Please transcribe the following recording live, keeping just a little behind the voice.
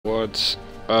What's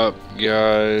up,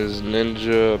 guys?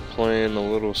 Ninja playing a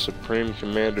little Supreme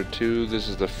Commander 2. This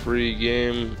is the free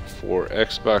game for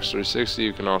Xbox 360.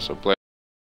 You can also play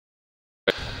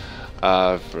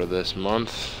for this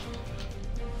month.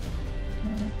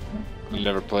 I've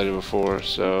never played it before,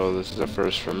 so this is a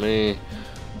first for me,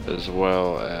 as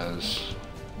well as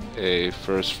a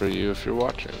first for you if you're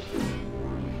watching.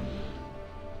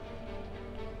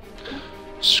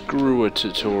 Screw a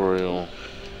tutorial.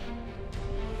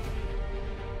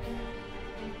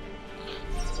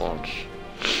 Launch.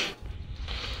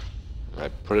 I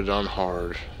put it on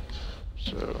hard,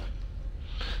 so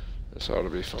this ought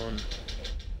to be fun.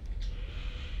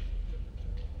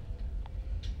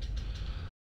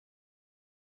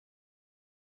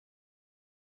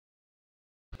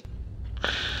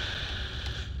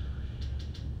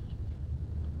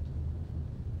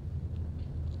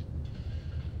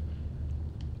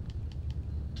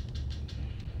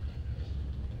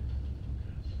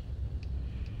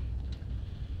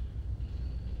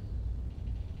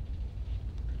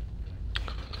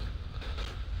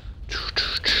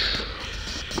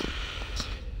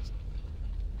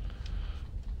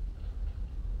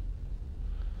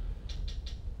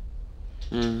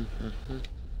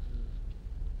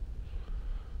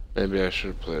 Maybe I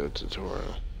should play the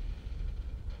tutorial.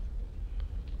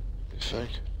 You think?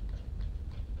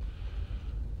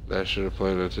 I should have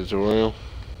played the tutorial.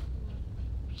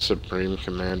 Supreme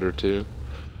Commander 2.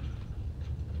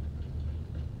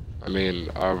 I mean,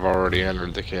 I've already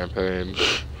entered the campaign.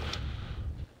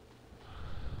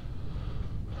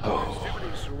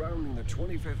 Surrounding the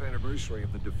 25th anniversary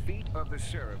of the defeat of the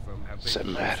Seraphim have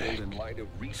been canceled in light of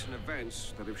recent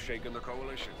events that have shaken the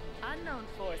coalition. Unknown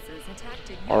forces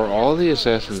attacked. Are all the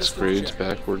Assassin's Creeds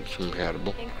backwards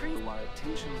compatible?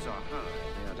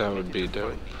 That would be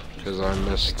dope, because I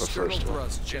missed the first one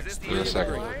and the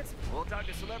second one. We'll talk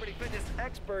to celebrity fitness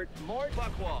expert Mort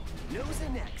Buchwald. News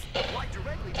and next. Fly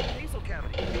directly to the nasal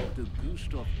cavity. Dr.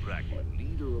 Gustav Brackman,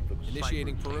 leader of the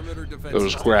initiating perimeter defense.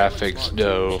 Those graphics,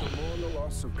 though.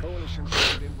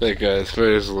 That guy's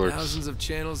face looks thousands of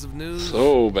channels of news.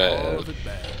 So bad. All of it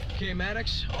bad. Okay,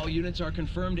 Maddox, all units are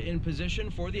confirmed in position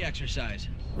for the exercise.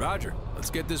 Roger. Let's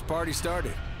get this party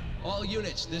started. All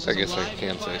units, this I is guess a I live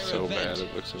can't say fire so event. bad.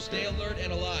 It looks Stay okay. alert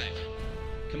and alive.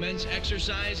 Commence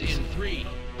exercise in 3,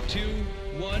 2,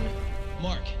 1.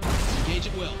 Mark. Engage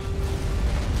at will.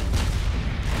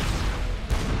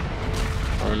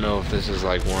 I don't know if this is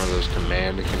like one of those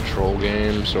command and control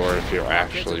games, or if you're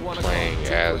actually playing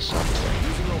as something.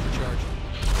 Using overcharge.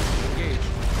 Engage.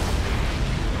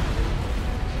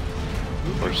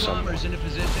 Moving someone. bombers into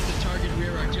position to target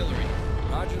rear artillery.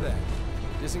 Roger that.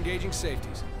 Disengaging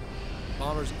safeties.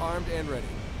 Bombers armed and ready.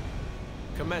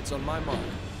 Commence on my mark.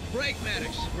 Break,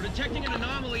 Maddox. We're detecting an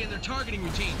anomaly in their targeting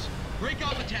routines. Break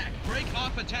off attack. Break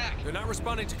off attack. They're not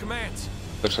responding to commands.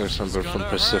 Looks like something from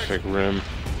Pacific Rim.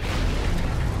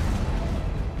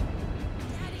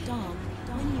 Dom,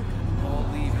 when you come All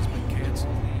leave has been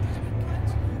canceled.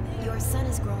 home, your son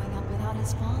is growing up without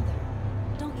his father.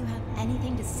 Don't you have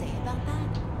anything to say about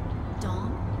that?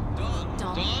 Dom?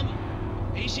 Dom?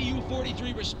 ACU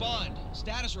 43 respond.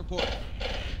 Status report.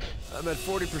 I'm at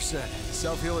 40%.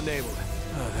 Self-heal enabled.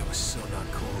 Oh, that was so not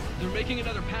cool. They're making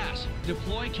another pass.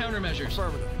 Deploy countermeasures.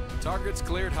 Affirmative. Targets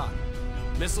cleared hot.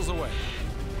 Missiles away.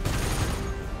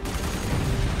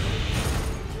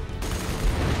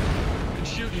 Good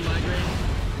shooting, Migraine.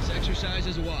 This exercise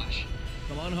is a wash.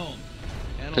 Come on home.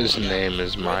 His name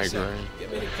is Migraine.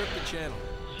 Get me an encrypted channel.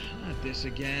 Not this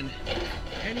again.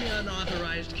 Any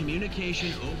unauthorized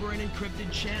communication over an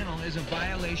encrypted channel is a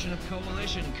violation of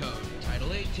Coalition Code,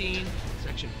 Title 18,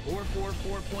 Section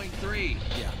 444.3.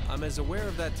 Yeah, I'm as aware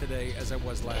of that today as I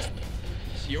was last week.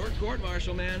 It's your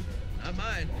court-martial, man. Not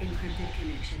mine. Encrypted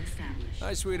connection established.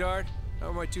 Hi, sweetheart. How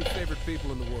are my two favorite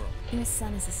people in the world? His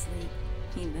son is asleep.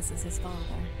 He misses his father.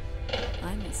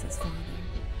 I miss his father.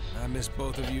 I miss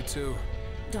both of you, too.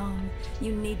 Dom,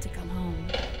 you need to come home.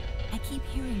 I keep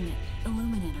hearing that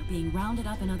Illuminate are being rounded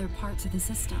up in other parts of the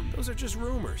system. Those are just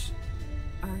rumors.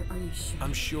 Are you sure?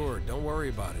 I'm sure. Don't worry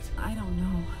about it. I don't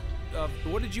know.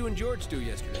 What did you and George do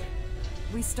yesterday?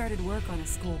 We started work on a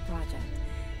school project.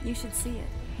 You should see it.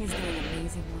 He's doing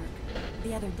amazing work.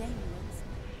 The other day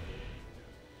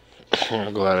he was...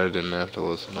 I'm glad I didn't have to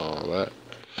listen to all that.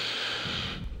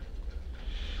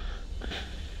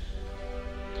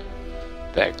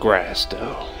 That grass,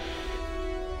 though.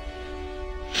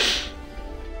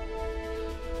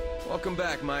 Welcome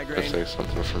back, Migraine. Looks like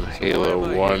something from Halo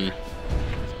 1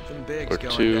 Something big's or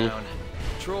going 2. down.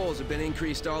 Trolls have been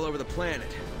increased all over the planet.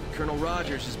 Colonel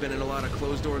Rogers has been in a lot of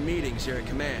closed-door meetings here at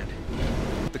command.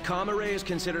 The comm array is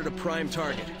considered a prime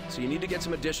target, so you need to get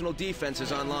some additional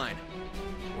defenses online.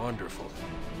 Wonderful.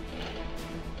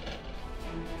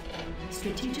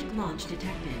 Strategic launch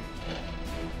detected.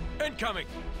 Incoming!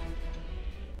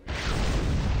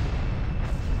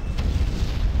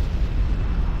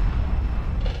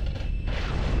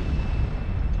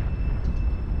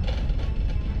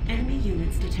 Enemy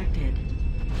units detected.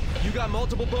 You got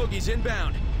multiple bogies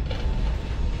inbound.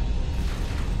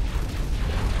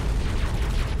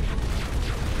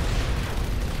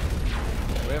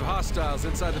 We have hostiles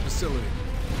inside the facility.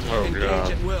 Oh Engage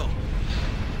god. at will.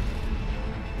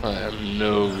 I am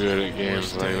no good at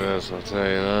games like this, I'll tell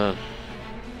you that.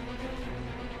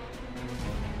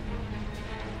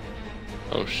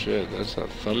 Oh shit, that's a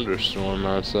thunderstorm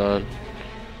outside.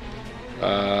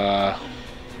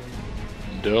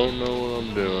 Don't know what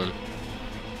I'm doing.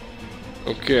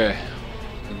 Okay,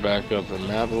 back up the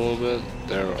map a little bit.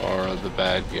 There are the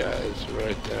bad guys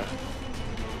right there.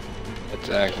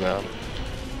 Attack them.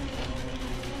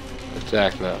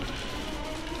 Attack them.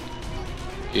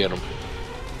 Get them.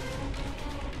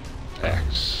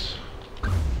 X.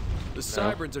 The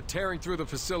Cyberns are tearing through the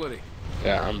facility.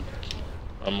 Yeah,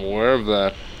 I'm aware of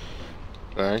that.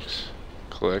 Thanks.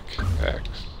 Click X.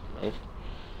 Nope.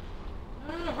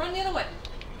 No, run the other way.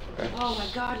 X. Oh my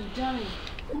god, you dummy.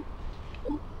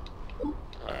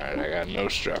 Alright, I got no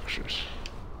structures.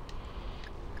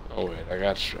 Oh wait, I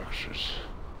got structures.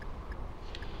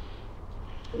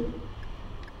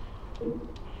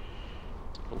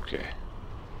 Okay.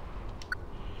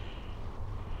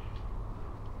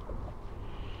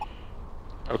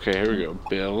 Okay, here we go.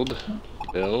 Build.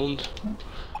 Build.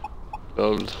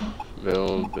 Build.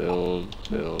 Build. Build.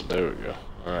 Build. There we go.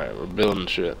 Alright, we're building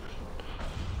shit.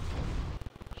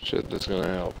 Shit that's gonna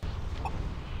help.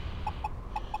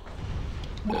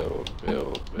 Build.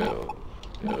 Build. Build.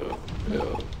 Build.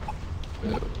 Build.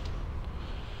 Build.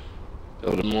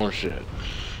 Building more shit.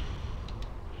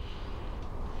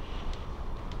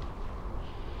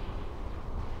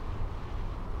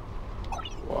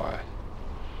 Why?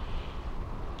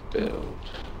 Build.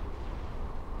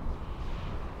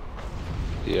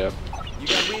 Yep. You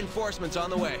got reinforcements on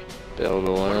the way. Build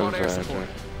a What land about air factory. support?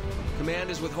 Command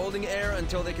is withholding air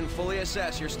until they can fully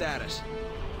assess your status.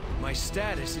 My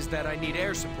status is that I need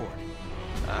air support.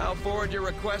 I'll forward your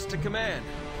request to command.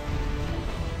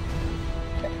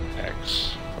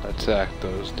 X. Attack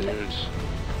those dudes.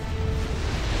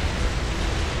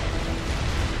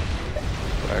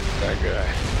 Attack that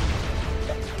guy.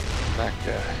 That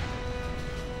guy.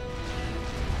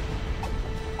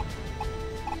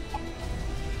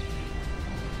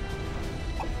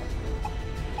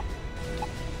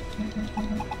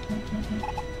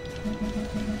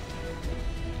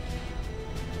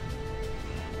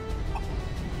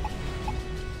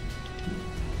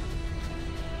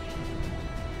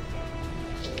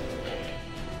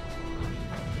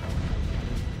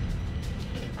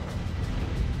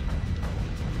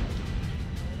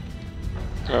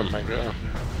 Oh my god.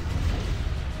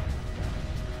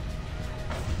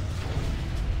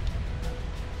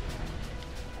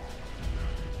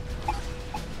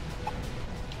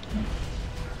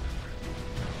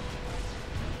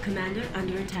 Commander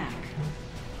under attack.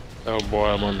 Oh boy,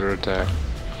 I'm under attack.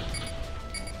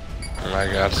 And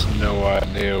I got no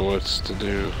idea what's to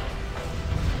do.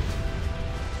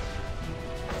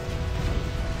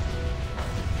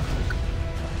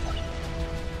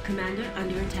 Commander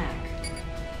under attack.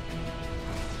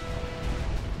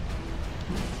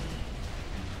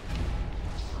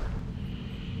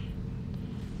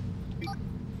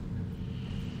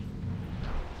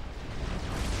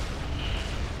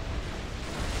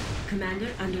 Commander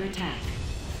under attack.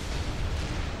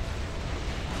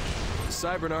 The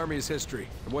Cybern army is history,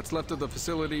 and what's left of the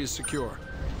facility is secure.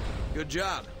 Good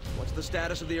job. What's the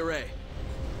status of the array?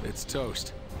 It's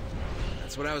toast.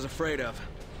 That's what I was afraid of.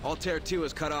 Altair 2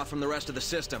 is cut off from the rest of the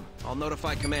system. I'll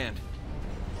notify command.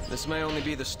 This may only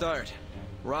be the start.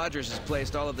 Rogers has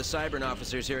placed all of the Cybern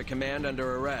officers here at command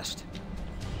under arrest.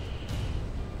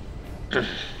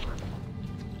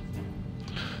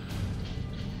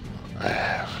 I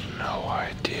have no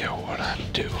idea what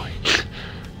I'm doing.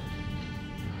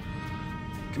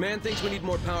 Command thinks we need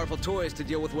more powerful toys to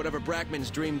deal with whatever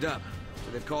Brackman's dreamed up.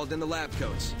 So they've called in the lab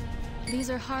coats. These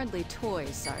are hardly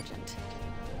toys, Sergeant.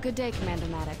 Good day, Commander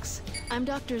Maddox. I'm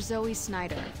Dr. Zoe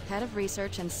Snyder, Head of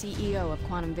Research and CEO of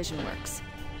Quantum Vision Works.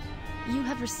 You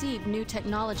have received new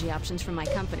technology options from my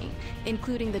company,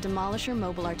 including the Demolisher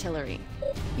Mobile Artillery.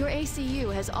 Your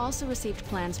ACU has also received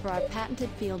plans for our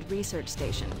patented field research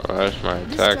station. Oh, that's my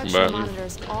This attack structure button.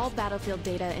 monitors all battlefield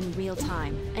data in real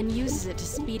time and uses it to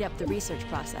speed up the research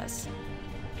process.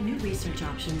 New research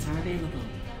options are available.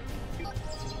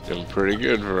 Doing pretty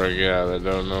good for a guy that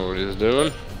don't know what he's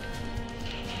doing.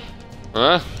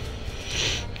 Huh?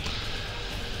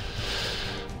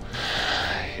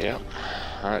 Yep,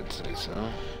 I'd say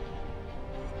so.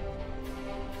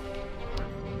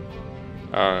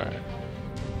 Alright.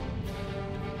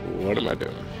 What am I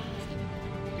doing?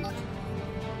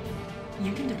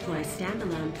 You can deploy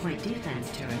standalone point defense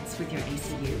turrets with your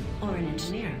ACU or an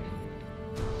engineer.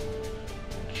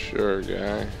 Sure,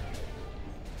 guy.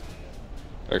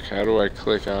 Like, how do I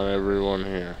click on everyone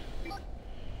here?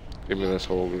 Give me this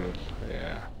whole group.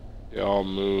 Yeah. Y'all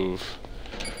move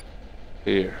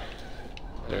here.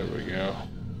 There we go.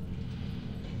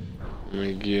 Let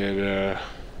me get,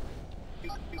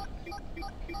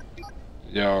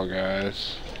 y'all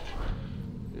guys.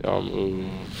 Y'all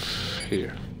move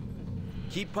here.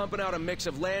 Keep pumping out a mix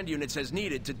of land units as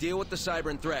needed to deal with the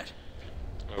Cybran threat.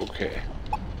 Okay.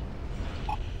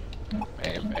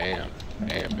 Bam, bam.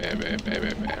 Bam, bam, bam, bam,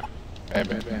 bam, bam. Bam,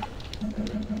 bam, bam.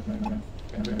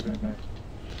 Bam, bam, bam, bam.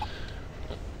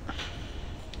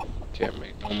 Can't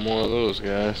make no more of those,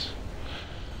 guys.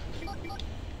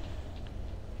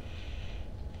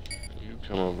 You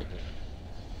come over here.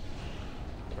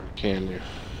 Or can you?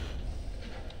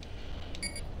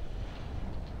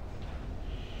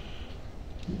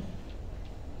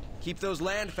 Keep those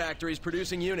land factories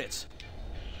producing units.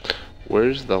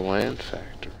 Where's the land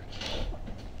factory?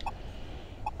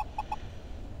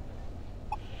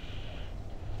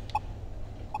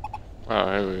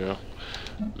 Oh, here we go.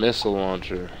 Missile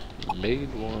launcher.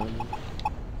 Made one.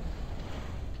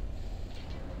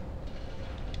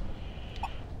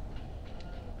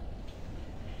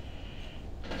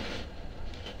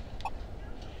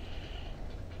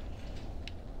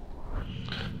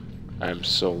 I'm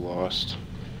so lost.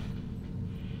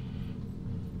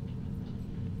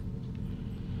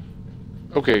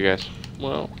 Okay, guys.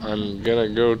 Well, I'm gonna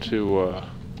go to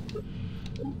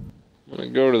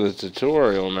the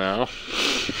tutorial now.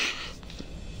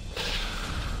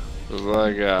 'Cause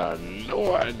I got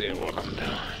no idea what I'm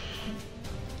doing.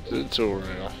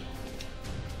 Tutorial.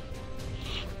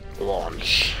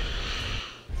 Launch.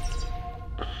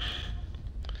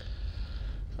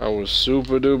 I was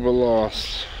super duper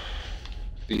lost.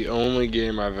 The only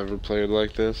game I've ever played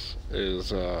like this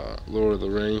is Lord of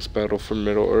the Rings Battle for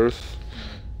Middle-earth.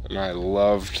 And I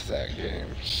loved that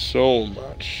game so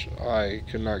much. I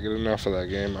could not get enough of that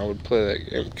game. I would play that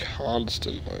game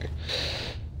constantly.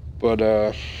 But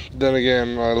then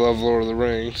again, I love Lord of the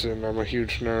Rings and I'm a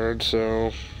huge nerd,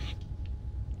 so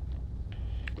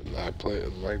I play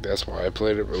it, like, that's why I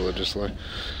played it religiously.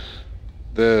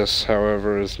 This,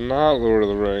 however, is not Lord of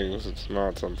the Rings. It's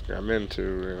not something I'm into,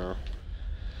 you know.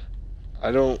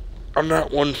 I'm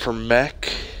not one for mech.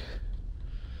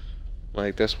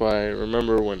 Like, that's why I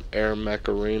remember when Air Mech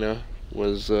Arena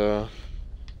was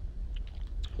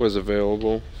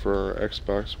available for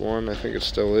Xbox One. I think it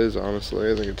still is,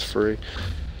 honestly. I think it's free.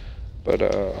 But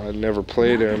I never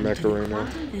played Air Mech Arena.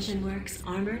 Quantum VisionWorks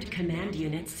Armored Command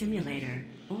Unit Simulator,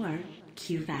 or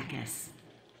QVACUS.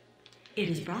 It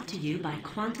is brought to you by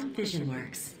Quantum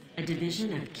VisionWorks, a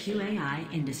division of QAI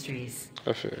Industries.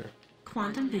 I figure.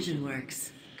 Quantum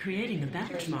VisionWorks, creating a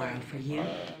better tomorrow for you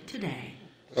today.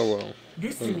 Hello.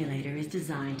 This simulator is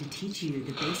designed to teach you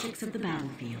the basics of the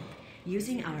battlefield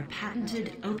using our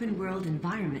patented Open World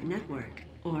Environment Network,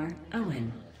 or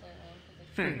OWEN.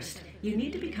 First, you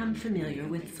need to become familiar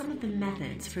with some of the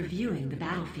methods for viewing the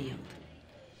battlefield.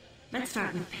 Let's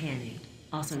start with panning,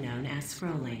 also known as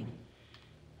scrolling.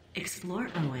 Explore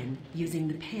OWEN using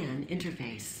the pan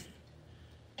interface.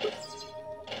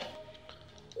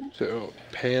 So,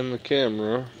 pan the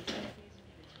camera.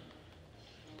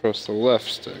 Press the left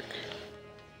stick.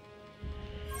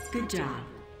 Good job.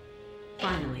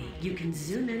 Finally, you can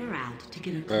zoom in or out to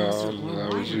get a closer or wider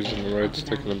I was using the right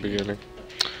stick in the beginning.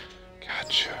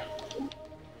 Gotcha.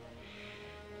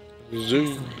 Zoom.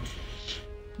 Excellent.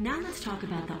 Now let's talk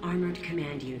about the Armored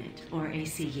Command Unit, or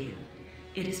ACU.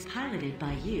 It is piloted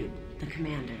by you, the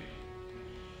commander.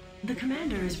 The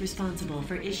commander is responsible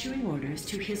for issuing orders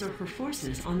to his or her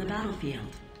forces on the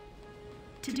battlefield.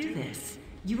 To do this,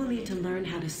 you will need to learn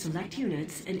how to select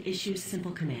units and issue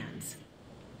simple commands.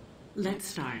 Let's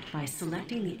start by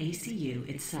selecting the ACU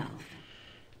itself.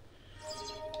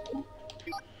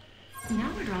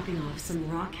 Now we're dropping off some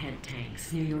Rockhead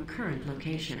tanks near your current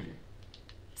location.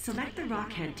 Select the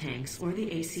Rockhead tanks or the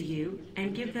ACU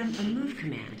and give them a move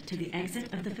command to the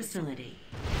exit of the facility.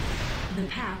 The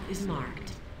path is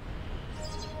marked.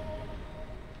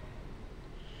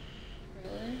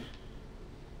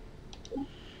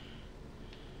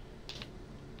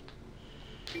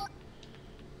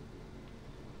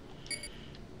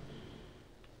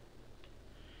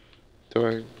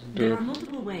 There are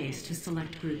multiple ways to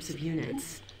select groups of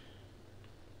units.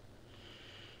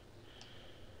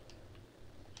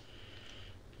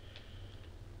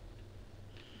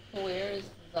 Where is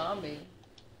the zombie?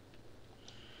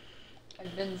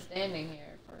 I've been standing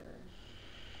here for...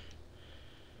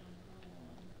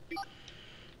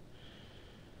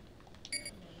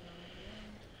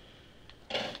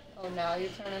 Oh, now you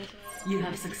turn into... You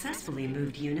have successfully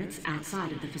moved units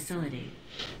outside of the facility.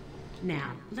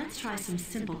 Now, let's try some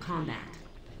simple combat.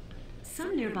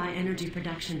 Some nearby energy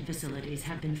production facilities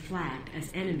have been flagged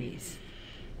as enemies.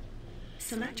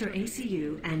 Select your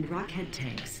ACU and rockhead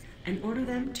tanks and order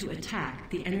them to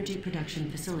attack the energy production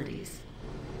facilities.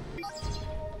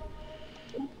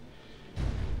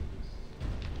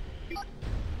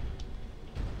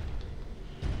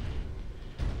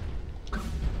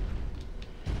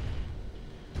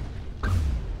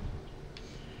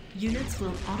 Units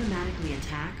will automatically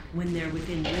attack when they're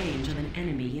within range of an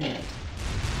enemy unit.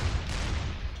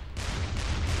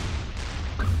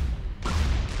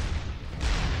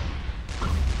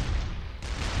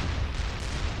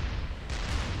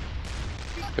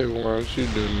 Hey, why don't you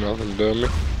do nothing, dummy?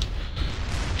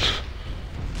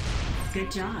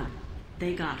 Good job.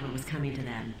 They got what was coming to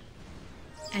them.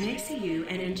 An ACU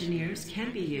and engineers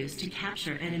can be used to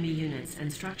capture enemy units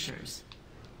and structures.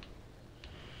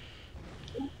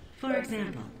 For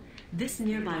example, this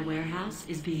nearby warehouse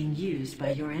is being used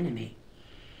by your enemy.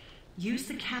 Use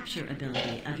the capture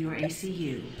ability of your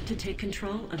ACU to take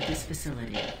control of this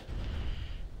facility.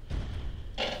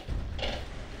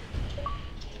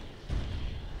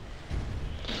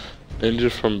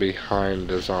 Ninja from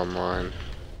Behind is online.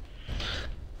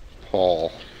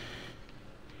 Paul.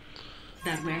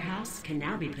 That warehouse can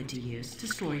now be put to use to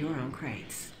store your own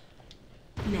crates.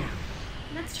 Now,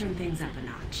 let's turn things up a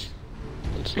notch.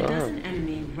 A dozen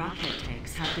enemy rocket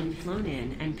tanks have been flown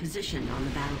in and positioned on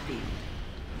the battlefield.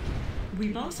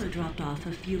 We've also dropped off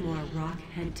a few more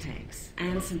rockhead tanks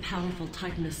and some powerful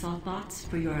Titan assault bots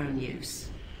for your own use.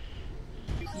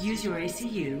 Use your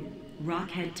ACU,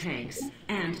 rockhead tanks,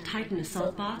 and Titan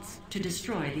assault bots to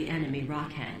destroy the enemy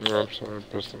rockheads. Oh, I'm sorry, I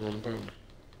pressed the wrong button.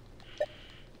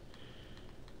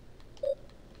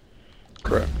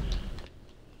 Crap.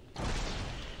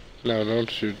 No, don't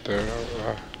shoot there.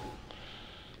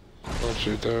 Don't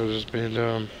shoot there, I was just being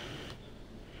dumb.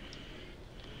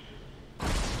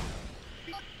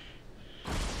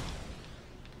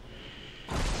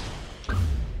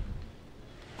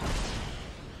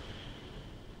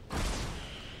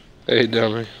 Hey,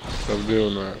 dummy, stop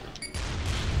doing that.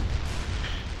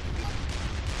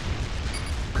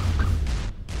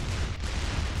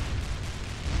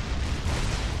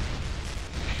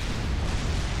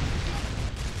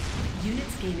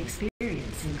 Units gain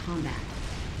experience in combat.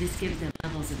 This gives them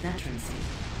levels of veterancy,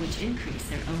 which increase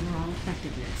their overall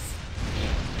effectiveness.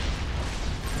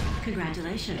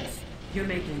 Congratulations. You're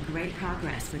making great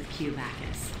progress with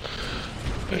Q-Bacchus.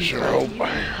 I sure hope I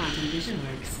am. Quantum Vision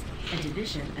Works, a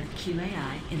division of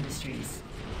QAI Industries.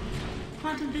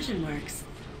 Quantum Vision Works,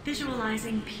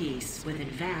 visualizing peace with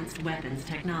advanced weapons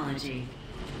technology.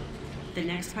 The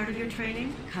next part of your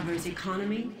training covers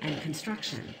economy and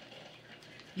construction.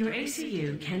 Your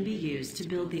ACU can be used to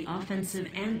build the offensive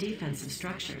and defensive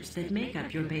structures that make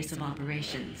up your base of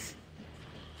operations.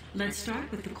 Let's start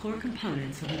with the core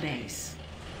components of a base.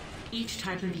 Each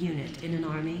type of unit in an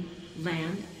army,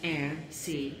 land, air,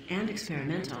 sea, and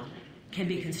experimental, can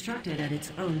be constructed at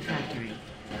its own factory.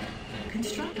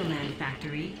 Construct a land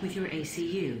factory with your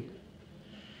ACU.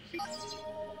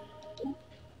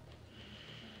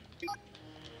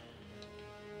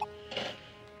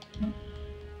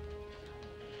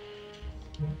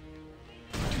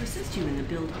 To assist you in the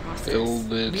build process,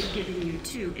 we've given you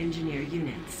 2 engineer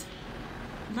units.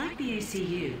 Like the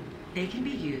ACU, they can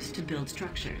be used to build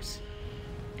structures.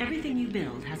 Everything you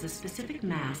build has a specific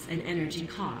mass and energy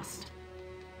cost.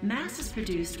 Mass is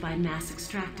produced by mass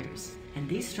extractors, and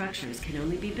these structures can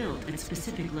only be built at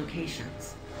specific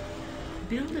locations.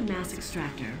 Build a mass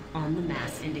extractor on the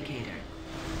mass indicator.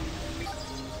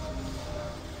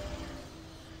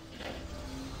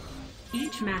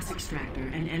 Each mass extractor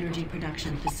and energy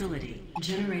production facility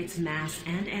generates mass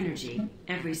and energy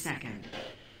every second.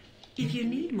 If you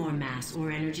need more mass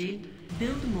or energy,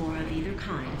 build more of either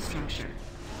kind of structure.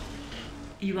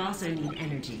 You also need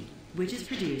energy, which is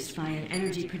produced by an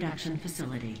energy production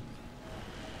facility.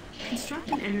 Construct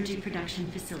an energy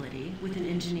production facility with an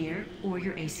engineer or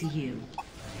your ACU.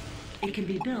 It can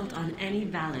be built on any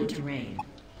valid terrain.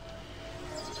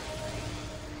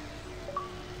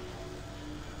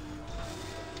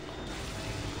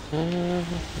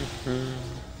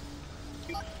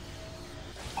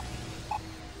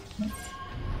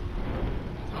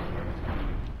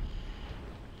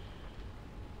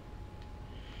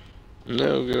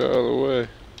 No, get out of the way.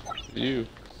 You.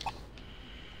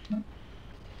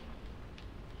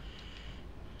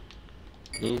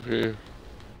 Move here.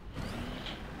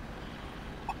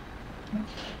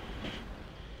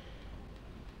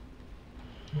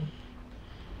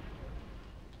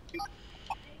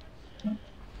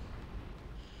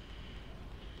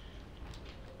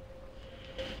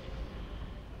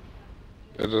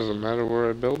 It doesn't matter where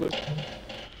I build it.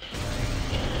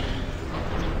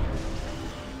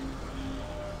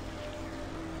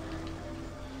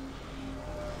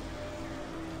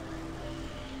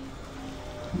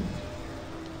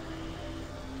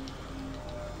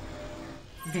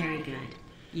 Very good.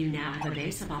 You now have a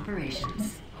base of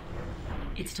operations.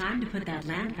 It's time to put that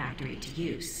land factory to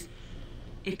use.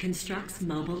 It constructs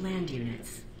mobile land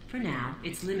units. For now,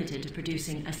 it's limited to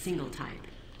producing a single type.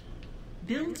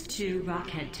 Build 2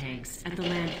 rockhead tanks at the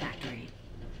land factory.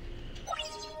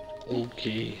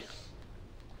 Okay.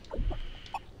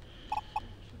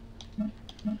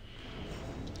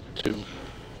 Two.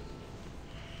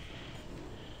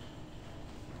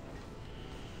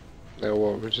 Now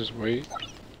what, we just wait?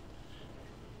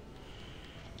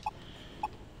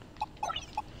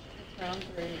 It's round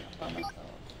 3 by myself.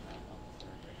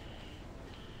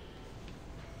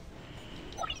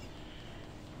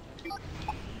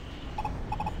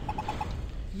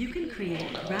 You can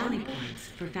create rally points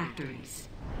for factories.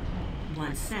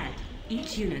 Once set,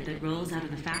 each unit that rolls out of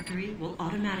the factory will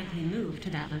automatically move to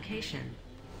that location.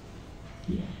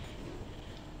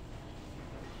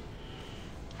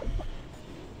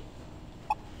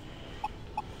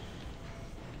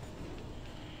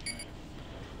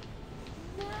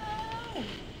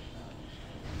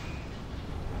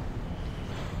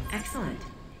 Excellent.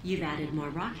 You've added more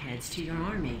rockheads to your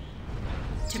army.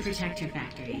 To protect your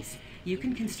factories, you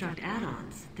can construct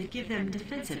add-ons that give them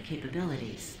defensive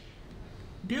capabilities.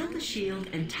 Build a shield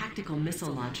and tactical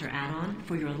missile launcher add-on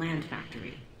for your land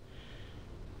factory.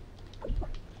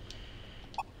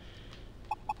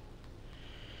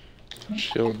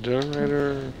 Shield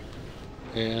generator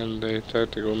and a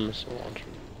tactical missile launcher.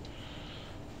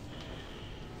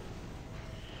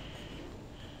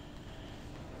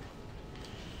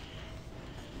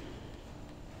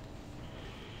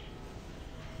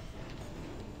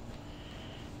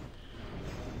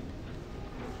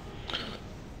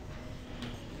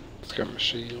 It's got my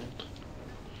shield.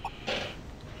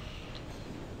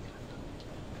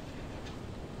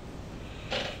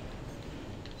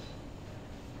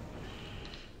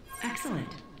 Excellent.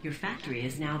 Your factory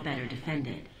is now better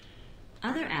defended.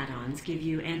 Other add-ons give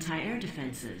you anti-air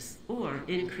defenses or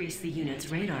increase the unit's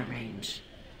radar range.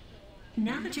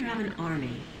 Now that you have an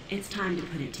army, it's time to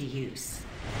put it to use.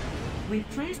 We've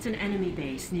placed an enemy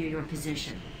base near your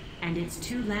position, and its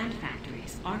 2 land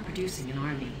factories are producing an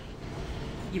army.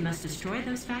 You must destroy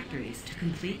those factories to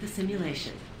complete the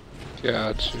simulation.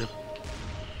 Gotcha.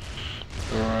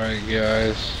 Alright,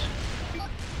 guys.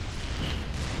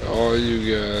 All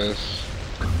you guys.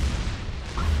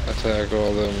 Attack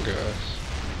all them guys.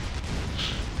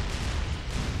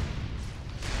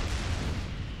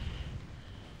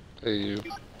 Hey, you.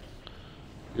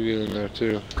 You get in there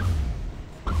too.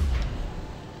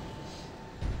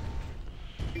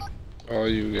 All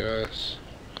you guys.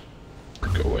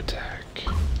 Go attack.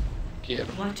 Get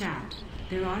 'em. Watch out.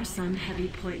 There are some heavy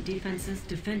point defenses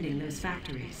defending those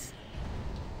factories.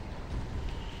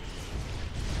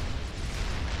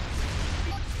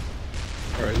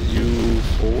 Alright, you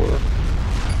 4.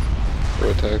 Go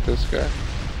attack this guy.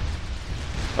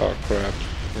 Oh crap.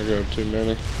 I got too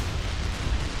many.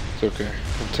 It's okay.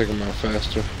 I'll take them out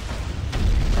faster.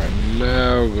 Alright,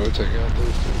 now go take out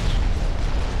those dudes.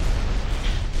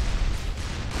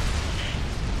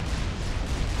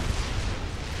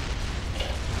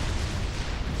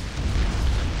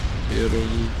 Get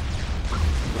him.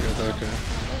 Look at that guy.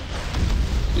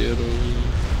 Get him.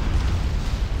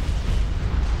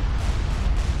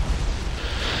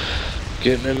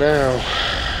 Getting it now.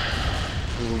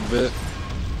 A little bit.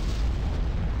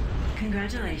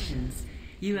 Congratulations.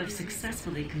 You have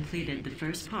successfully completed the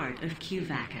first part of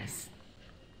QVACUS.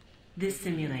 This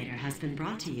simulator has been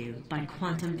brought to you by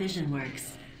Quantum Vision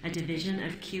Works, a division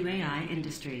of QAI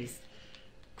Industries.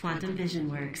 Quantum Vision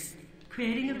Works,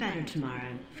 creating a better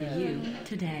tomorrow for you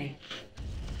today.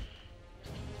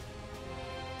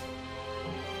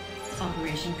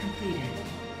 Operation completed.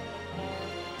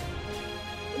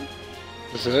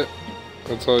 Is it?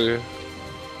 That's all you.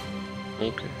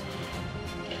 Okay.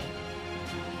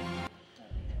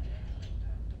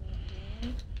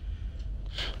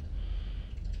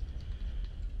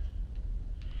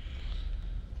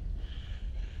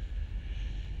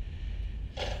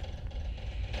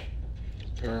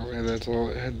 Apparently that's all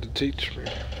it had to teach me.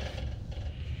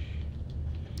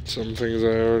 Some things I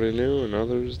already knew, and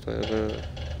others that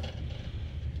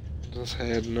just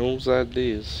had no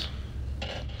ideas.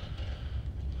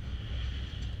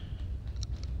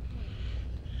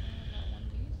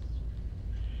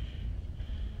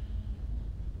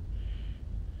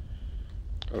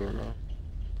 I don't know.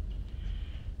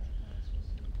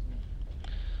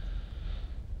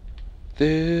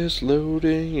 This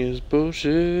loading is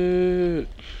bullshit.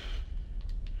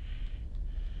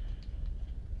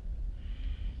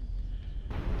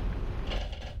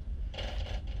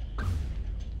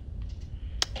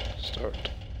 Start.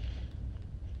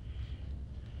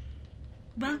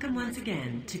 Welcome once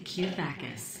again to Q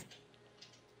Bacchus.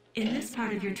 In this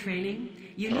part of your training,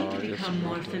 you need to become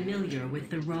more familiar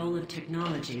with the role of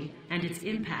technology and its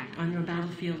impact on your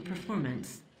battlefield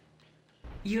performance.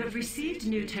 You have received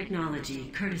new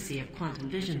technology courtesy of Quantum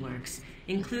Vision Works,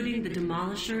 including the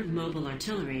Demolisher Mobile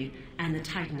Artillery and the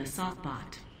Titan Assault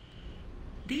Bot.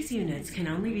 These units can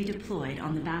only be deployed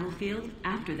on the battlefield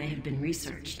after they have been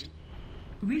researched.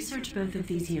 Research both of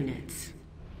these units.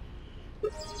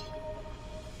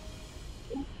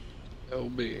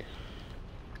 LB.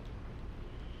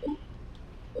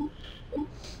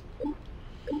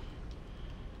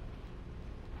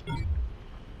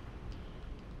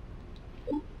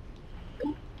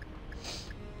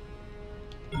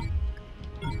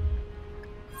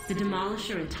 The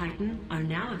Demolisher and Titan are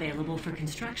now available for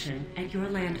construction at your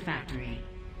land factory.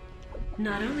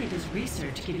 Not only does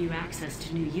research give you access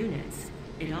to new units,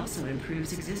 it also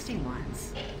improves existing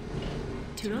ones.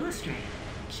 To illustrate,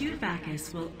 Q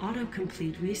Bacchus will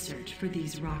auto-complete research for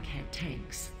these Rockhead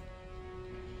tanks.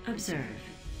 Observe.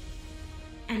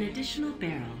 An additional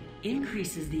barrel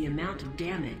increases the amount of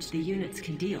damage the units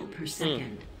can deal per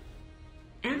second.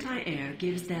 Anti-air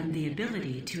gives them the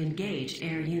ability to engage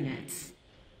air units.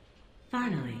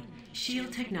 Finally,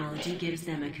 shield technology gives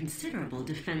them a considerable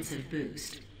defensive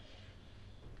boost.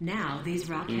 Now, these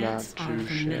rockheads are a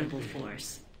formidable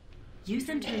force. Use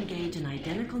them to engage an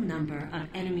identical number of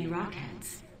enemy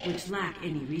rockheads, which lack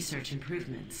any research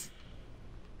improvements.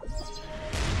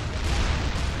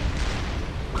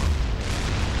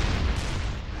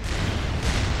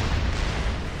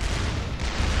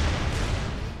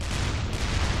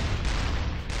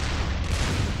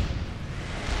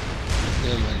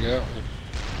 There we go.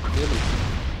 Get him.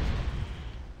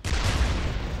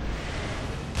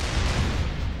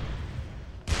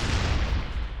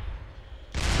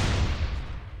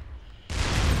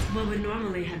 What would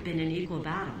normally have been an equal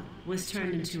battle was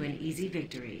turned into an easy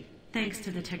victory, thanks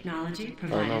to the technology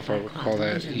provided by I don't know if I would call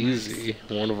that easy.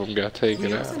 One of them got taken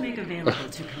out. We also make available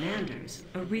to commanders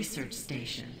a research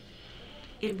station.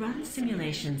 It runs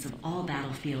simulations of all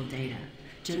battlefield data,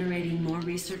 generating more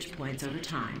research points over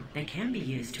time that can be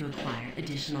used to acquire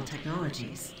additional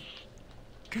technologies.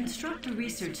 Construct a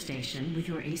research station with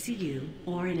your ACU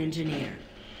or an engineer.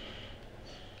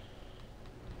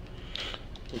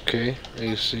 Okay,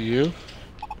 ACU.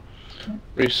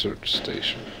 Research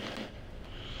station.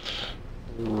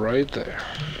 Right there.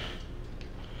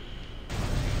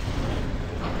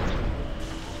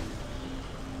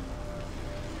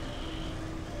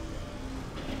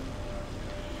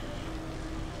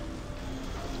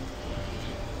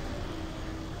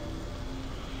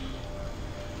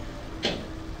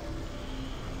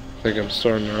 I think I'm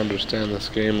starting to understand this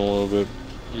game a little bit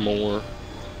more.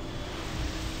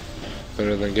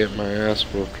 Better than getting my ass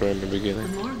whooped right in the beginning.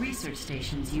 The more research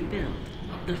stations you build,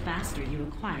 the faster you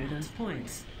acquire those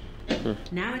points.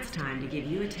 Now it's time to give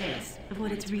you a taste of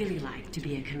what it's really like to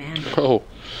be a commander. Oh,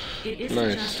 it isn't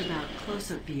nice. just about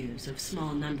close-up views of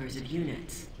small numbers of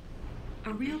units.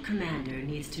 A real commander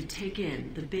needs to take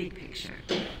in the big picture.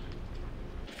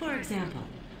 For example,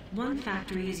 one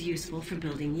factory is useful for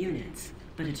building units,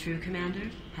 but a true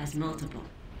commander has multiple.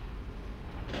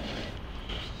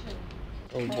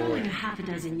 Oh boy. Controlling a half a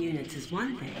dozen units is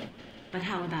one thing, but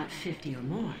how about 50 or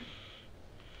more?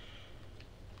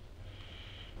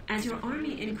 As your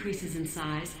army increases in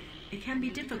size, it can be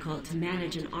difficult to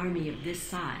manage an army of this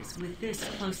size with this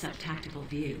close-up tactical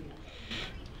view.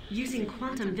 Using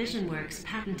Quantum Vision Works'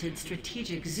 patented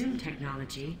strategic zoom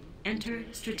technology, enter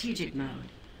strategic mode.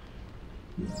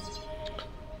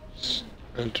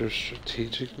 Enter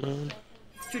strategic mode?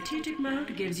 Strategic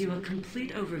mode gives you a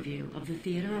complete overview of the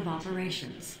theater of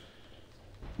operations.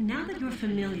 Now that you're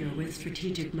familiar with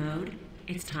strategic mode,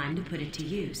 it's time to put it to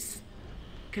use.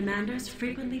 Commanders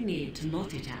frequently need to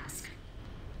multitask.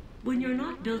 When you're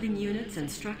not building units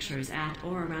and structures at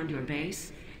or around your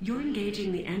base, you're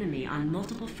engaging the enemy on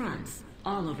multiple fronts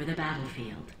all over the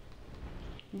battlefield.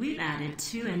 We've added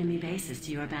 2 enemy bases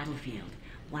to your battlefield,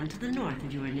 one to the north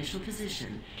of your initial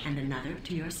position and another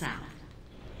to your south.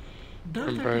 Both are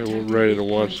Everybody protected ready to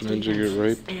with watch point Ninja get defenses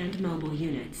raped? and mobile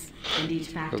units, and each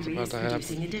factory about is to happen.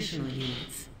 producing additional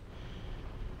units.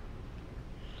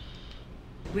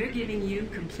 We're giving you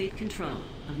complete control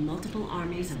of multiple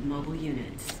armies of mobile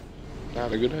units.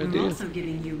 Not a good We're idea. also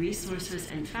giving you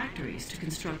resources and factories to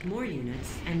construct more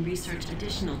units and research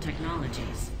additional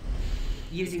technologies.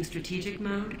 Using strategic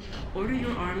mode, order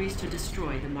your armies to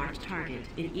destroy the marked target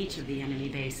in each of the enemy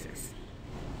bases.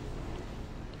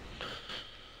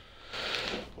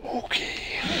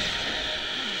 Okay.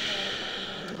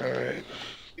 Alright.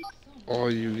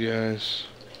 All you guys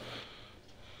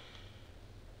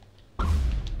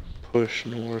push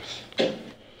north.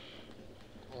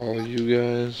 All you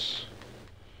guys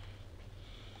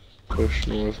push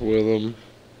north with them.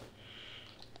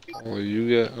 All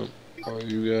you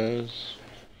guys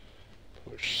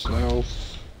push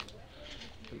south.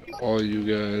 And all you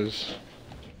guys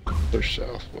push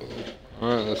south with them.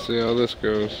 Alright, let's see how this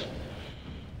goes.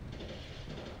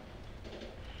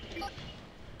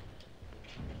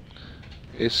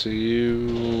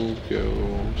 ACU,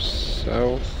 go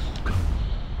south.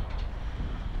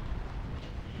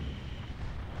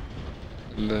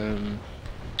 And then,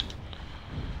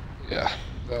 yeah,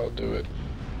 that'll do it.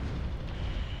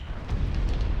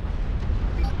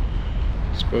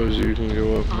 Suppose you can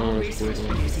go up All north with resource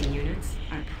them. producing units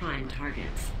are prime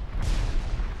targets.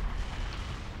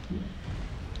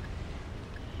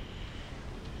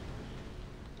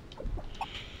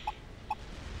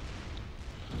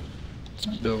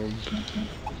 Let's build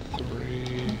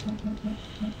 3.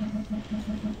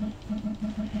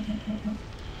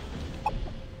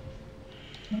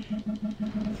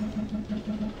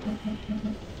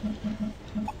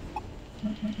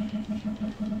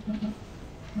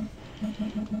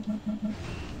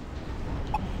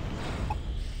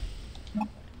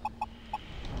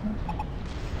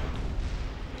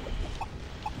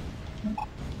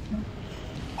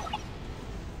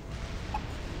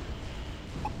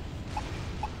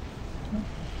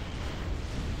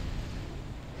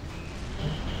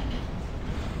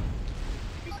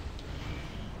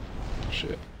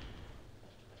 Shit.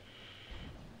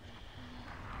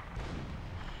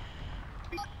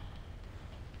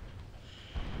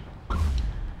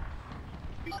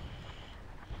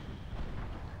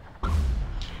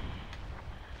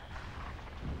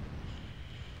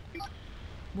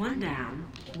 One down,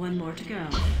 one more to go.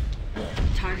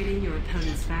 Targeting your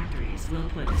opponent's factories will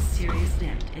put a serious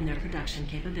dent in their production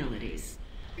capabilities.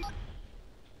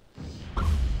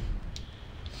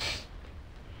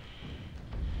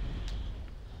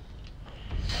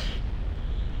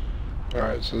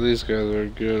 Alright, so these guys are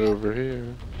good over here.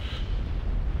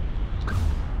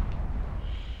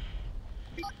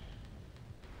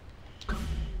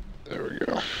 There we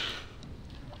go.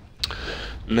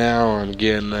 Now I'm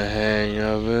getting the hang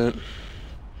of it.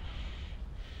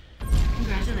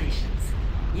 Congratulations.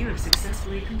 You have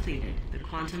successfully completed the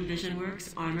Quantum Vision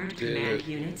Works Armored Command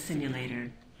Unit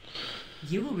Simulator.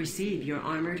 You will receive your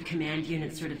Armored Command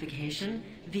Unit certification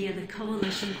via the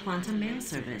Coalition Quantum Mail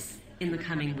Service in the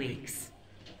coming weeks.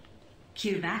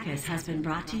 QVACUS has been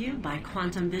brought to you by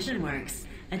Quantum Vision Works,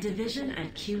 a division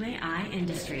of QAI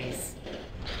Industries.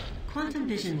 Quantum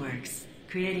Vision Works,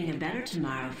 creating a better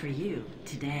tomorrow for you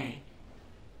today.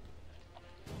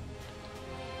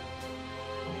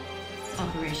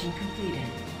 Operation completed.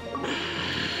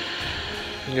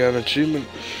 You got an achievement.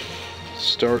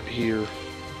 Start here.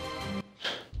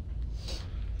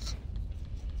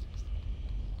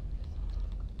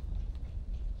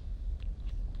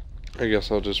 I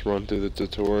guess I'll just run through the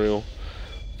tutorial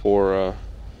for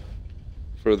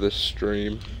this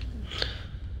stream.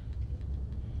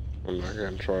 I'm not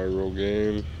gonna try a real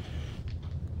game.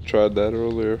 Tried that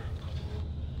earlier.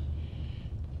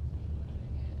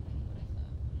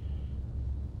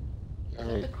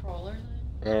 The crawler line?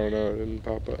 I don't know, it didn't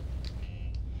pop up.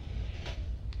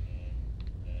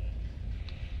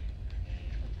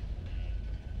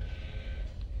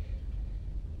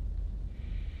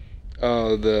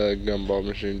 Oh, the gumball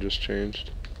machine just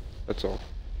changed. That's all.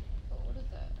 But what is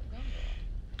that?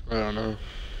 A gumball? I don't know.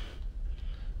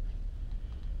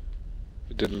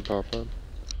 It didn't pop up.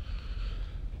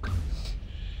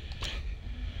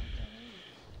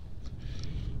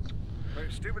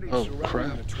 Oh,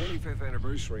 crap. The 25th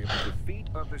anniversary of the defeat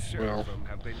of the Seraphim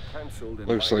have been cancelled.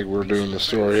 Looks like we're doing the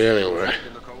story anyway.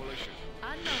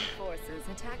 Unknown forces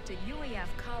attacked a UAF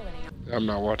colony. I'm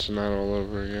not watching that all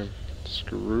over again.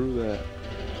 Screw that.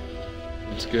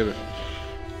 Let's get it.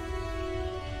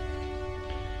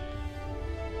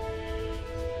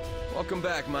 Welcome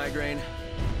back, Migraine.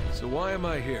 So why am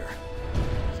I here?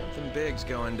 big's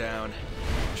going down.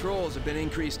 Trolls have been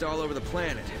increased all over the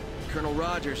planet. Colonel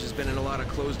Rogers has been in a lot of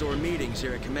closed-door meetings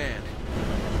here at Command.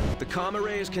 The comm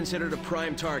array is considered a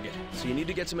prime target, so you need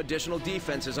to get some additional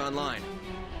defenses online.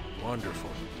 Wonderful.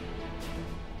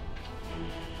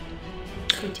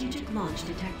 Strategic launch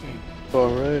detected.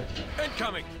 All right.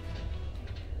 Incoming!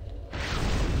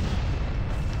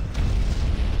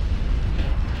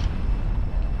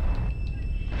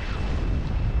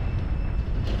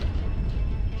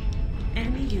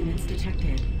 Enemy units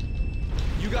detected.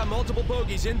 You got multiple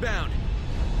bogies inbound.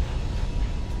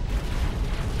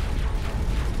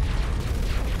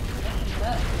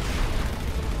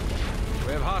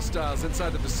 We have hostiles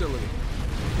inside the facility.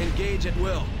 Engage at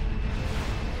will.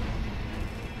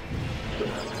 I'm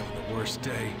having the worst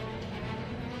day.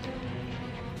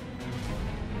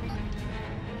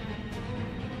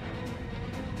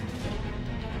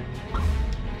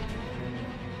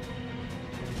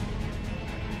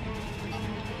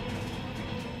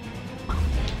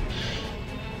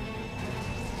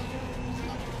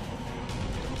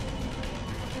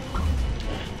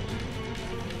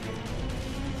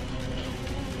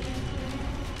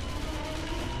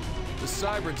 The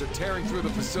Cyberns are tearing through the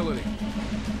facility.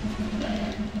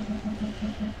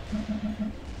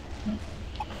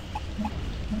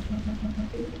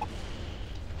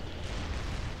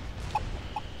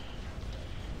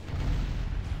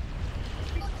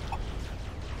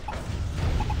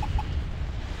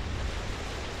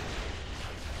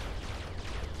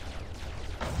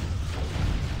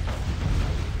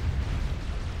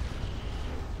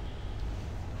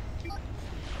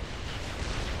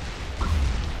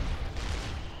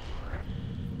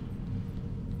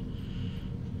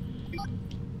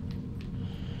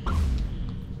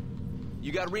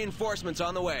 You got reinforcements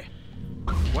on the way.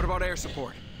 What about air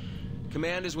support?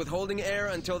 Command is withholding air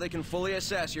until they can fully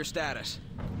assess your status.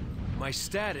 My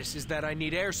status is that I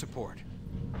need air support.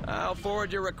 I'll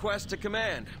forward your request to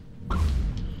Command.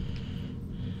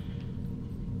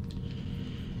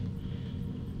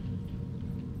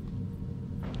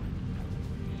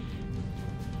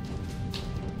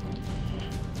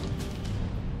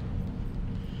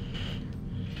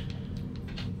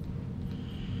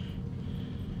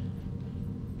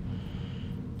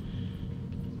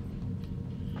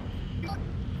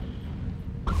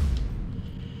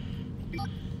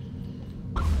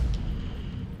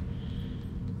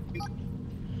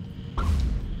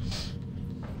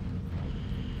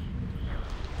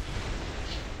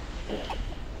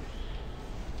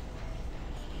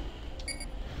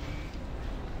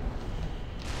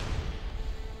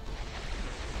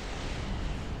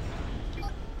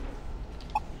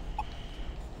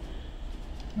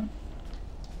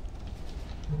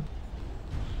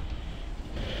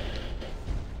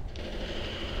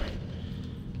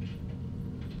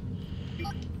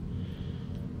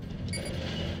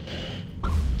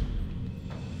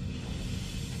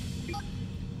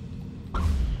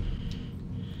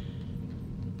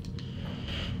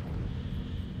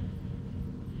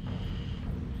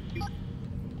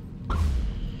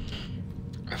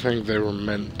 I think they were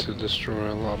meant to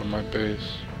destroy a lot of my base.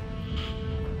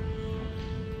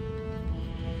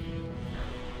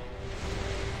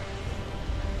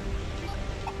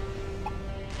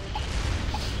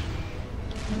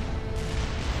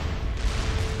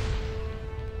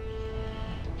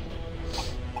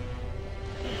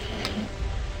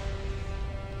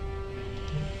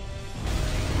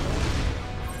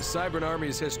 The Cybern army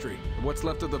is history, and what's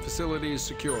left of the facility is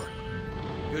secure.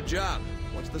 Good job.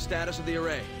 What's the status of the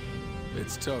array?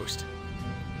 It's toast.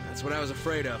 That's what I was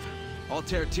afraid of.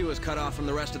 Altair 2 is cut off from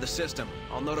the rest of the system.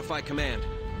 I'll notify Command.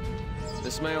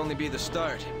 This may only be the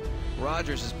start.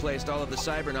 Rogers has placed all of the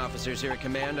Cybern officers here at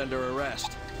Command under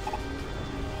arrest.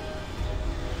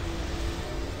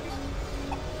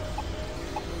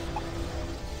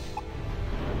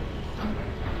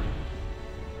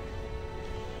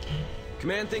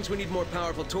 Command thinks we need more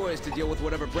powerful toys to deal with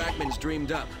whatever Brackman's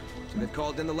dreamed up. So they've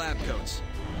called in the lab coats.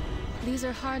 These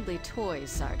are hardly toys,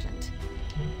 Sergeant.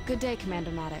 Good day,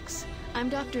 Commander Maddox. I'm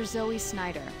Dr. Zoe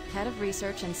Snyder, Head of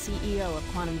Research and CEO of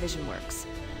Quantum Vision Works.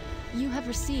 You have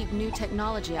received new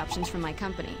technology options from my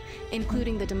company,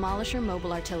 including the Demolisher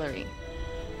Mobile Artillery.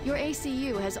 Your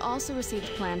ACU has also received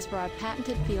plans for our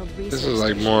patented field research. This is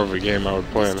like more of a game I would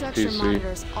play on a structure PC.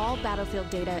 monitors all battlefield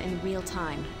data in real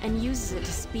time and uses it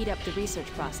to speed up the research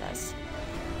process.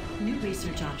 New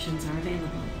research options are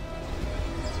available.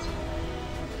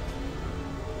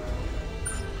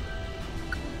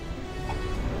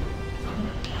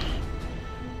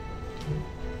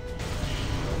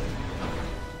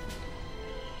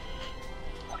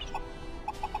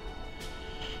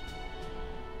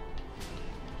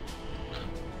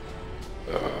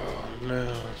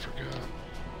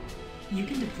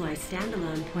 deploy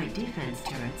standalone point defense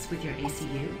turrets with your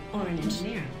ACU or an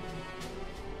engineer.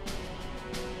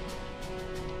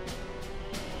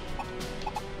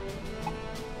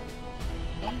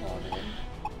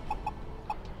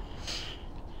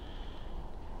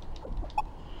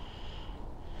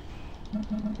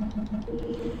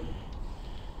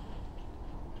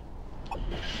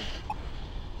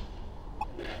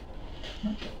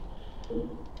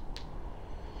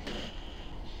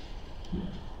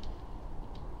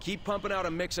 Keep pumping out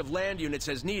a mix of land units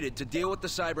as needed to deal with the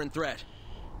Cybran threat.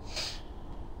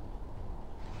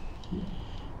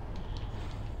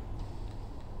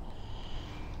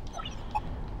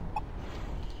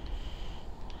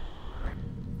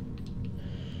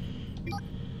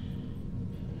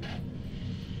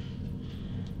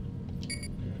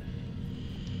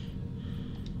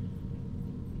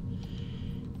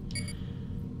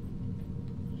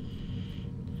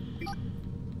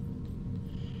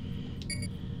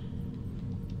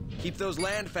 Keep those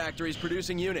land factories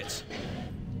producing units.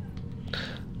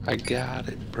 I got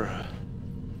it, bruh.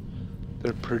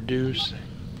 They're producing.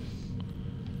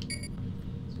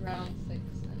 It's round 6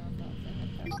 and I'm not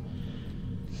saying that.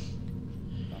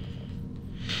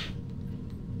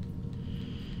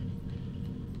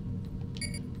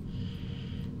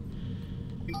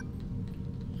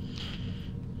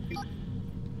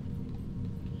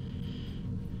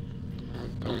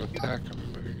 Don't attack them,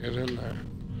 but get in there.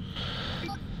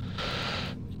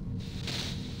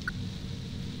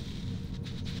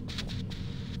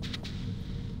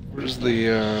 Where's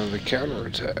the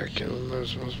counterattack? And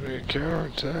there's supposed to be a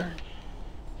counterattack.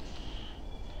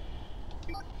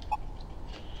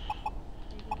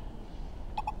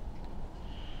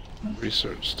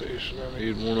 Research station. I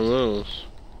need one of those.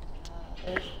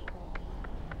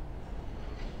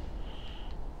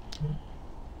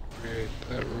 Create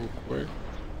that real quick.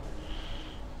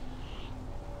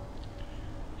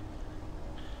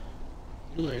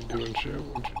 You ain't doing shit.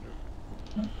 What you doing?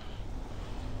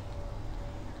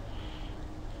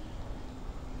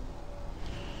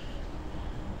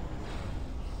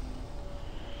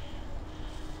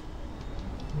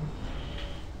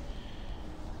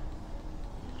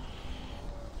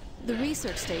 The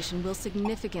research station will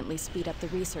significantly speed up the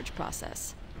research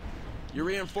process. Your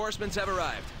reinforcements have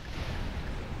arrived.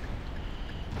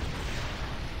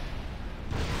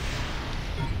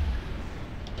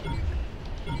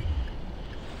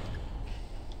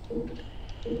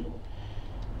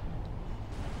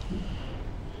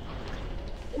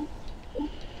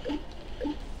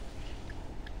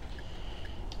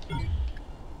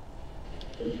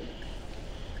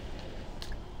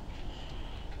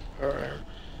 Alright.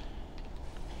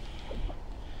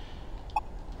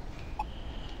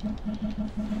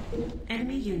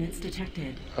 Enemy units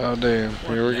detected. Oh damn,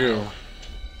 here we go.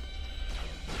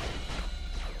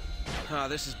 Ah,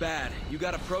 this is bad. You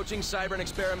got approaching Cybran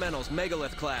experimentals,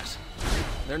 Megalith class.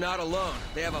 They're not alone.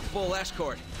 They have a full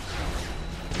escort.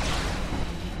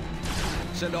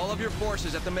 Send all of your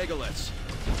forces at the Megaliths.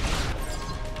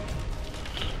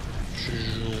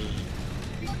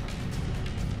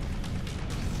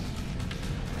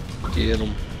 Get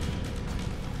him.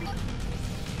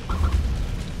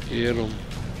 Get him.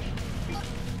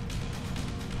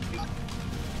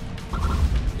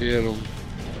 Get him.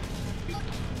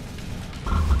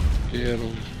 Get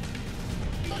him.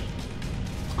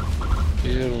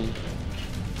 Get him.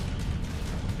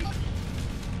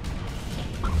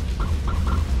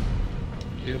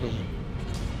 Get him.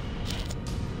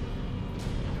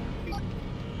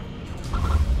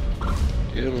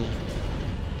 Get him.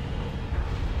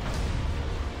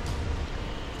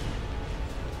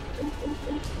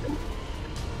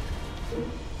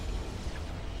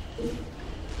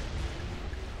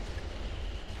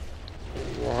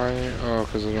 Why? Oh,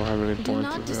 because I don't have any points Do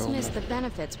not available. dismiss the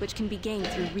benefits which can be gained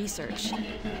through research.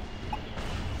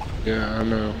 Yeah, I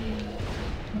know.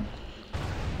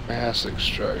 Mass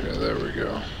extractor, there we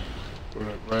go. Put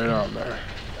it right on there.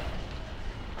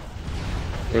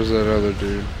 Where's that other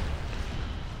dude?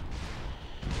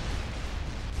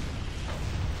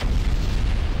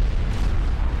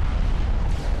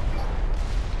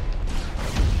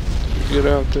 You get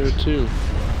out there too.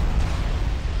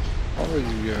 All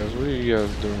of you guys, what are you guys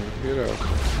doing? Get out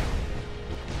there.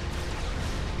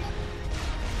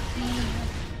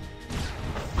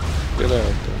 Get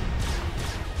out there.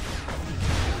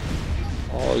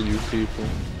 All you people,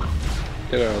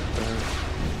 get out there.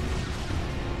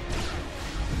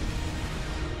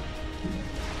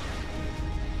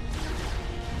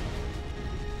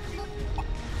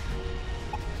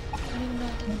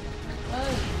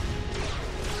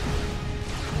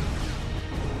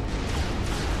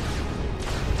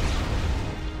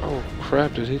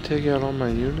 crap, did he take out all my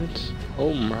units?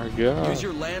 Oh my god. Use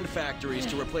your land factories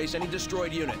to replace any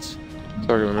destroyed units.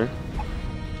 Talking to me.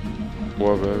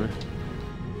 What, baby?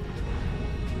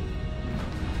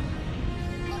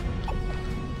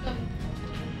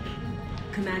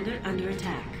 Commander under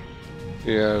attack.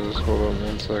 Yeah, just hold on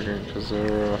 1 second, because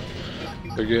they're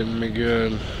getting me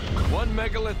good. One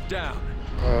megalith down.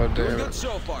 Oh, Doing damn good it.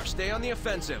 so far. Stay on the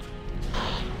offensive.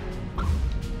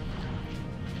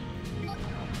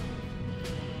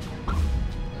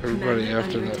 Everybody Commander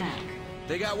after under that. attack.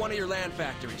 They got one of your land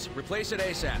factories. Replace it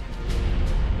ASAP.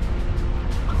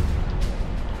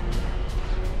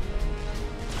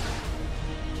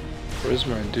 Where's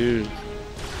my dude?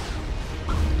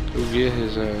 Go get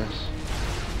his ass.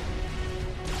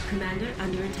 Commander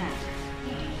under attack.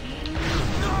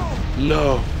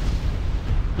 No!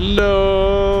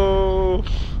 No!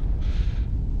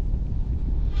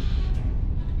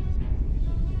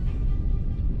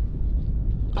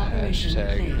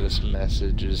 Hashtag this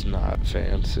message is not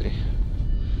fancy.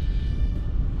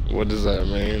 What does that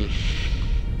mean?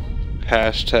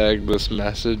 Hashtag this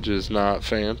message is not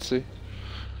fancy?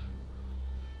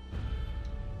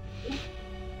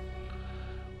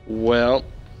 Well,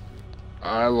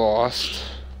 I lost.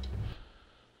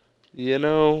 You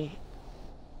know,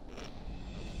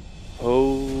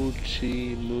 Ho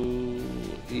Chi Minh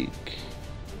Ik.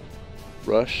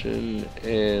 Russian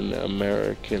and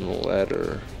American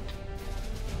letter.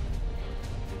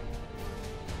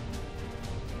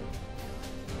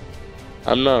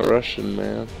 I'm not Russian,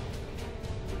 man.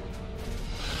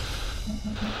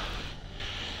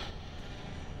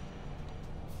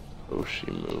 Ho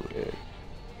Chi Minh Ik.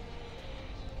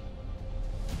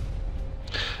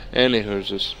 Anywho,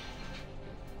 just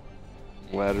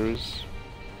letters.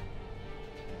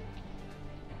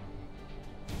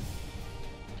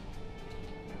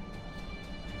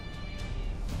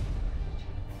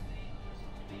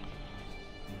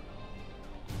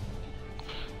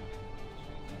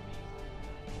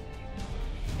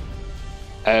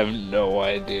 I have no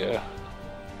idea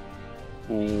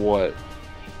what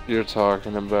you're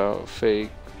talking about.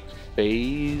 Fakes?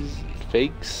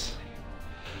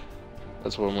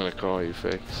 That's what I'm gonna call you,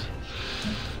 fakes.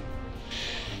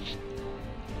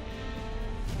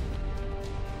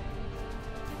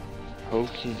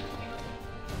 Hokey.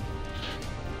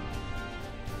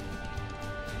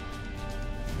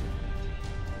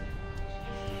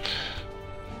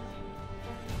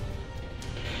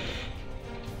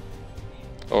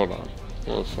 Hold on,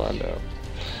 let's find out.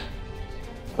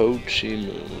 Ho Chi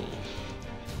Minh.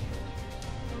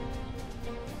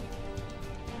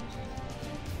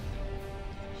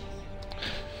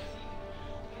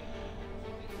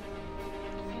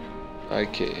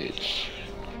 IKH.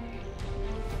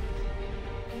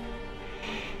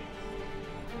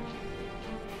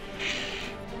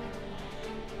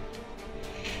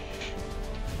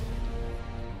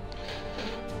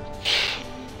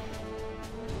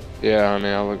 Yeah, honey,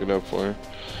 I'll look it up for you.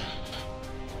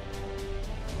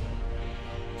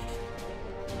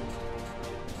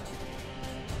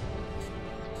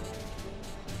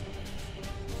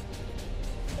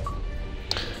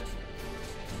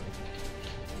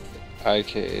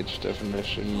 IKH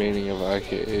definition, meaning of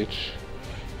IKH.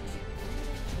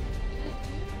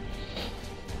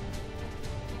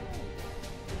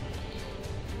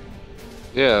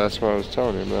 Yeah, that's what I was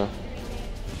telling you about.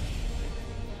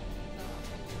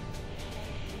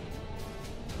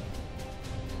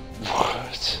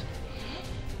 What?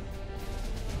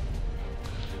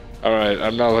 Alright,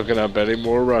 I'm not looking up any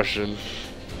more Russian.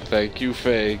 Thank you,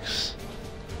 fakes.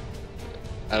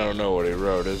 I don't know what he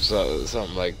wrote. It's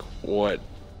something like, what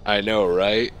I know,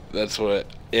 right? That's what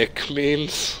ick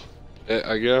means,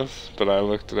 I guess. But I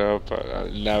looked it up.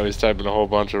 Now he's typing a whole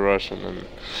bunch of Russian. And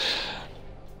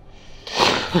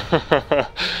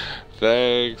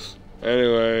thanks.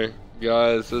 Anyway,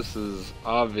 guys, this is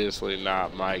obviously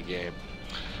not my game.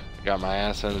 I got my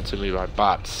ass handed to me by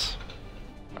bots.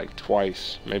 Like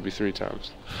twice, maybe 3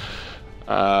 times.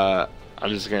 I'm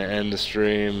just gonna end the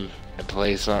stream and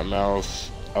play something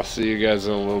else. I'll see you guys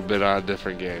in a little bit on a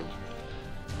different game.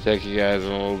 Check you guys in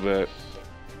a little bit.